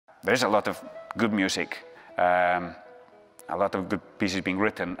There is a lot of good music, a lot of good pieces being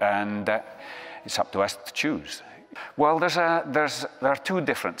written, and it's up to us to choose. Well, there are two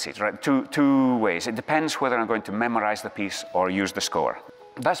differences, right? Two ways. It depends whether I'm going to memorize the piece or use the score.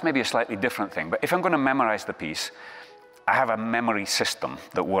 That's maybe a slightly different thing, but if I'm going to memorize the piece, I have a memory system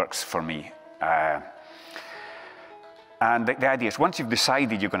that works for me. And the idea is, once you've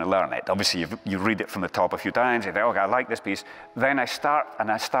decided you're going to learn it, obviously you read it from the top a few times, you think, okay, I like this piece, then I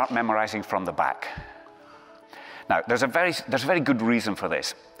start memorizing from the back. Now, there's a very good reason for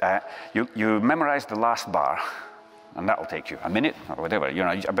this. You memorize the last bar, and that'll take you a minute or whatever.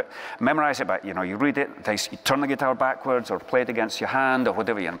 But memorize it, but you read it, you turn the guitar backwards or play it against your hand or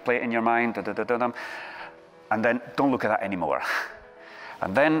whatever, play it in your mind, and then don't look at that anymore.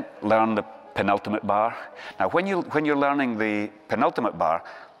 And then learn the penultimate bar. Now, when you're learning the penultimate bar,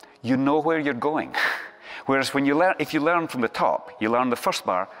 you know where you're going. Whereas if you learn from the top, you learn the first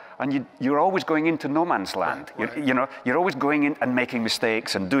bar, and you're always going into no man's land. Right. You're always going in and making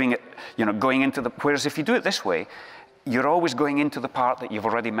mistakes and doing it, going into the. Whereas if you do it this way, you're always going into the part that you've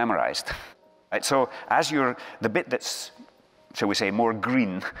already memorized. Right? So as the bit that's, shall we say, more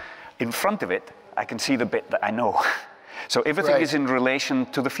green, in front of it, I can see the bit that I know. So everything is in relation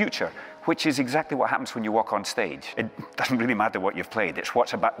to the future, which is exactly what happens when you walk on stage. It doesn't really matter what you've played. It's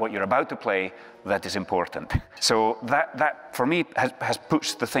what you're about to play that is important. So that for me, has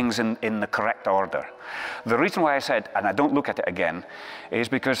puts the things in the correct order. The reason why I said, and I don't look at it again, is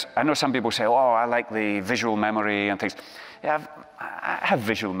because I know some people say, oh, I like the visual memory and things. Yeah, I have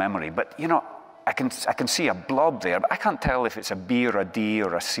visual memory, but I can see a blob there, but I can't tell if it's a B or a D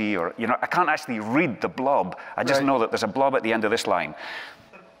or a C or, I can't actually read the blob. I just know that there's a blob at the end of this line.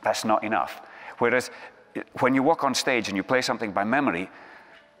 That's not enough. Whereas when you walk on stage and you play something by memory,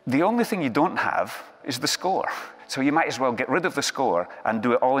 the only thing you don't have is the score. So you might as well get rid of the score and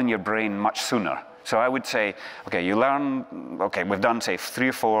do it all in your brain much sooner. So I would say, okay, you learn, okay, we've done, say, 3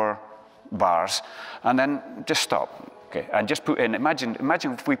 or 4 bars, and then just stop, okay, and just put in, imagine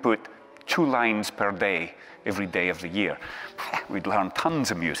if we put 2 lines per day, every day of the year. We'd learn tons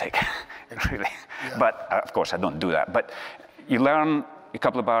of music, really. Yeah. But, of course, I don't do that. But you learn a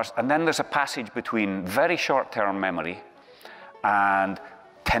couple of bars, and then there's a passage between very short-term memory and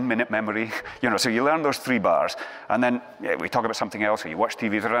 10-minute memory. So you learn those 3 bars, and then we talk about something else, or you watch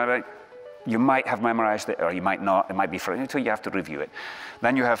TV, you might have memorized it, or you might not. It might be for until you have to review it.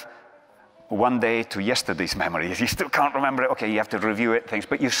 Then you have one day to yesterday's memory. You still can't remember it, okay, you have to review it, things,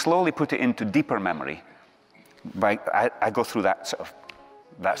 but you slowly put it into deeper memory. I go through that sort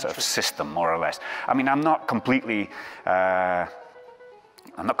of system, more or less. I mean, I'm not completely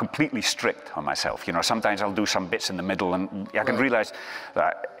strict on myself. Sometimes I'll do some bits in the middle, and I can realize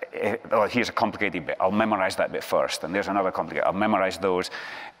that, oh, here's a complicated bit. I'll memorize that bit first, and there's another complicated. I'll memorize those.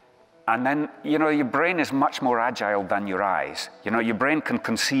 And then, your brain is much more agile than your eyes. Your brain can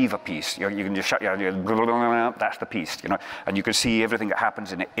conceive a piece. You can just shut your eyes, that's the piece, and you can see everything that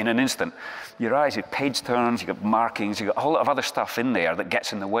happens in it in an instant. Your eyes, you page turns, you got markings, you got a whole lot of other stuff in there that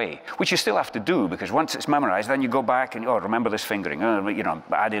gets in the way, which you still have to do, because once it's memorized, then you go back and, remember this fingering,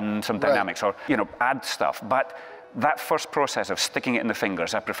 add in some dynamics, or, add stuff. But that first process of sticking it in the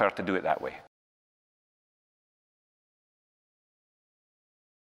fingers, I prefer to do it that way.